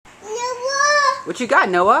What you got,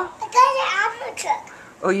 Noah? I got an Elmo truck.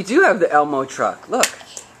 Oh, you do have the Elmo truck. Look.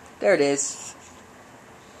 There it is.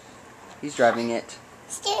 He's driving it.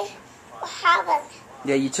 Still, what happened?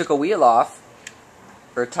 Yeah, you took a wheel off.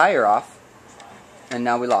 Or a tire off. And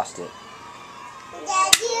now we lost it.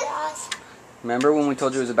 Daddy? Remember when we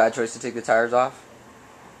told you it was a bad choice to take the tires off?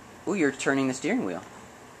 Ooh, you're turning the steering wheel.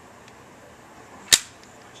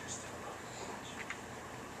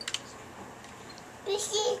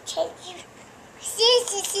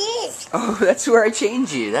 Oh, that's where I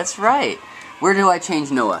change you. That's right. Where do I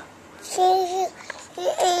change Noah? Change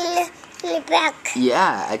you in the back.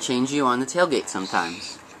 Yeah, I change you on the tailgate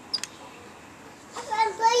sometimes.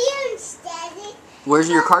 Balloons, Daddy. Where's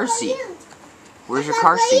your car seat? Where's your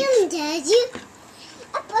car seat? Balloons, Daddy.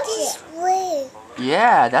 This way.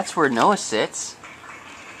 Yeah, that's where Noah sits.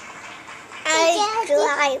 I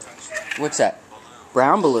drive. What's that?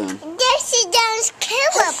 Brown balloon. There sit down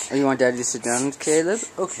Caleb. Oh, you want Daddy to sit down, Caleb?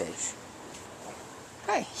 Okay.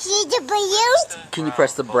 Hi. See the balloon? Can you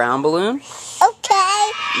press the brown balloon?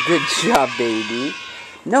 Okay. Good job, baby.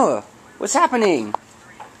 Noah, what's happening?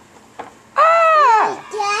 Ah!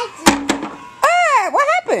 Daddy. Ah! What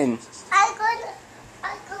happened? I'm going to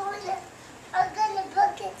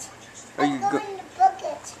bucket. Are you I'm going in the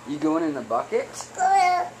bucket. You going in the bucket? Go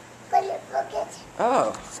in the bucket.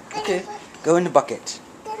 Oh, okay. Go in the bucket.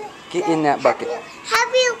 Get in that bucket.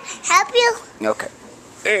 Help you. Okay.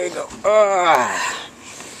 There you go. Ah.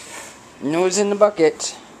 Noah's in the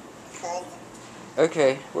bucket.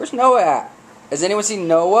 Okay. Where's Noah at? Has anyone seen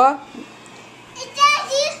Noah?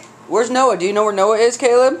 Daddy. Where's Noah? Do you know where Noah is,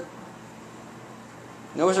 Caleb?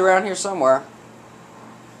 Noah's around here somewhere.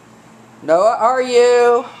 Noah, are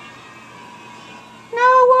you?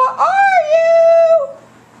 Noah, are you?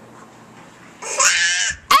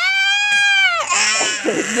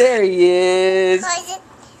 There he is.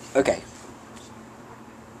 Okay.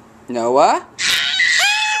 Noah?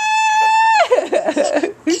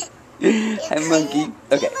 Hi, monkey.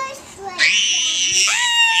 Okay.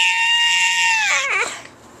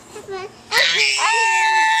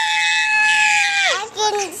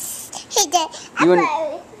 You want?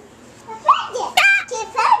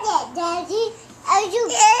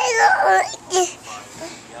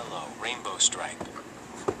 Yellow rainbow stripe.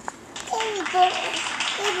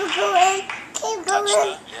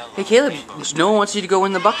 Hey, Caleb. Noah wants you to go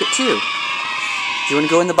in the bucket too. Do you want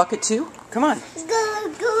to go in the bucket too? Come on.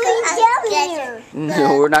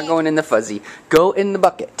 No, we're not going in the fuzzy. Go in the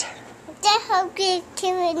bucket.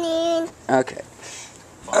 Okay.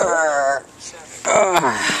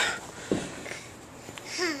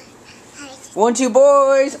 1, 2,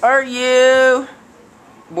 boys, are you?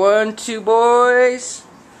 1, 2, boys.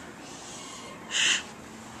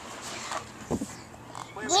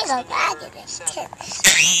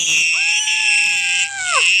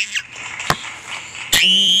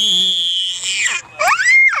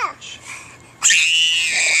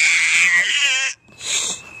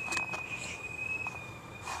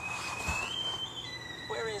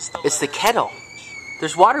 It's the kettle.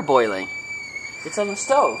 There's water boiling. It's on the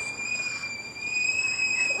stove.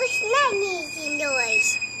 What's that making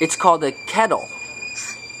noise? It's called a kettle.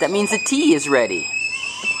 That means the tea is ready.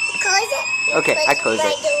 Close it. Okay, I close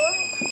My it. door.